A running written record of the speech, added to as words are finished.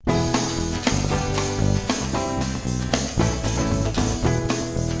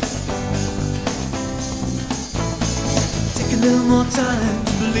little more time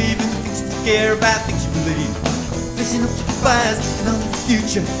to believe in the things you care about, things you believe. Facing up to the past and on the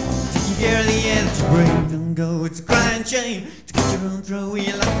future, taking care of the air that you breathe. Don't go, it's a crying shame to get your own throw when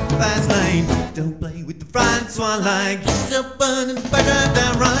you like the fast lane. Don't play with the fried swan like yourself burning better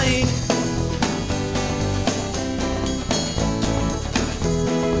than right.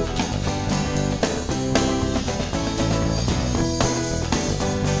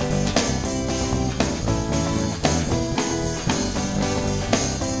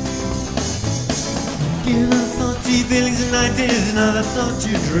 Another thought to your feelings and ideas, another thought to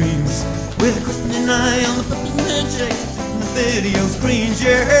your dreams. With a questioning eye on the purples and handshakes and the video screens,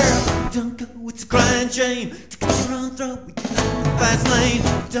 yeah. Don't go, it's a crying shame to cut your own throat with your fast lane.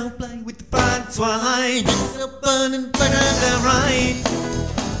 Don't play with the pride swine, get yourself burning better than right.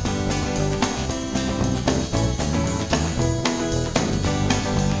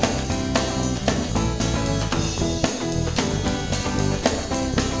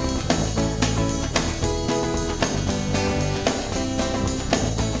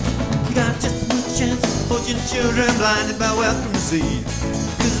 You got just one chance to support your children blinded by wealth from the seed.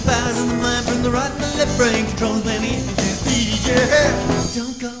 Cause the powers in the mind from the right and the left brain controls many energies speed, yeah.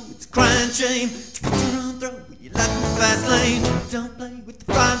 Don't go, it's a crying shame to cut your own throat with your life in the fast lane. Don't play with the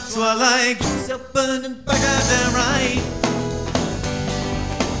pride so I like yourself burning back out down right.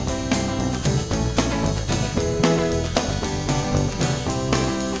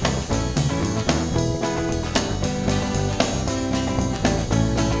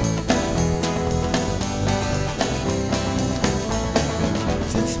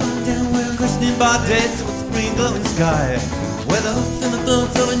 Questioning by dead towards the green glowing sky, where the hopes and the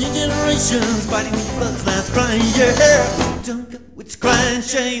thoughts of a new generation's fighting with blood's last crying, yeah. Don't go, it's a crying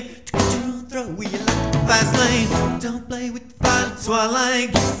shame to cut your own throat with your like the fast lane. Don't play with the fire, so I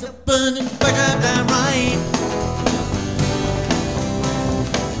like yourself burning back out down right.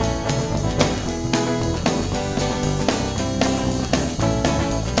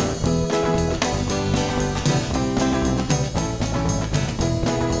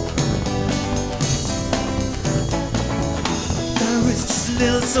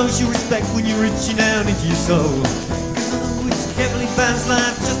 Little social respect when you're reaching down into your soul. Cause although it's a carefully balanced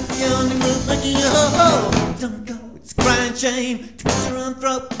life, just the only move making you whole. Don't go, it's a crying shame to cut your own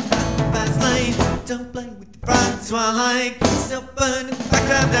throat with the fast lane. Don't play with the pride, so I like yourself burning back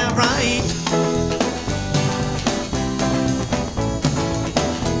up down right.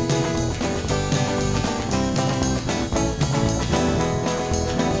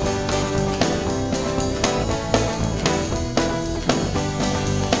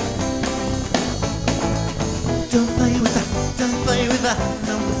 Don't play with that, don't play with that,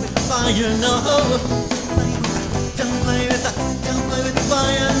 don't play with the fire, no. Don't play with that, don't play with the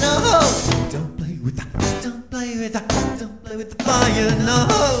fire, no. Don't play with that, don't play with that, don't play with the fire, no.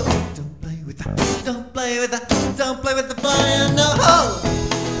 Don't play with that, don't play with that, don't play with the fire, no.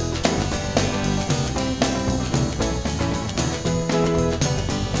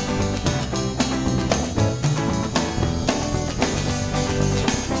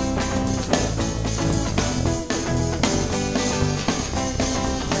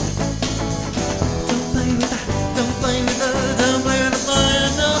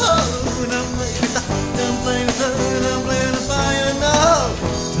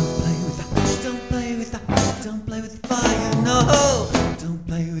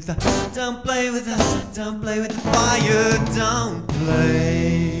 Don't play with that, don't play with the fire, don't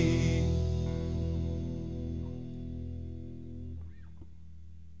play.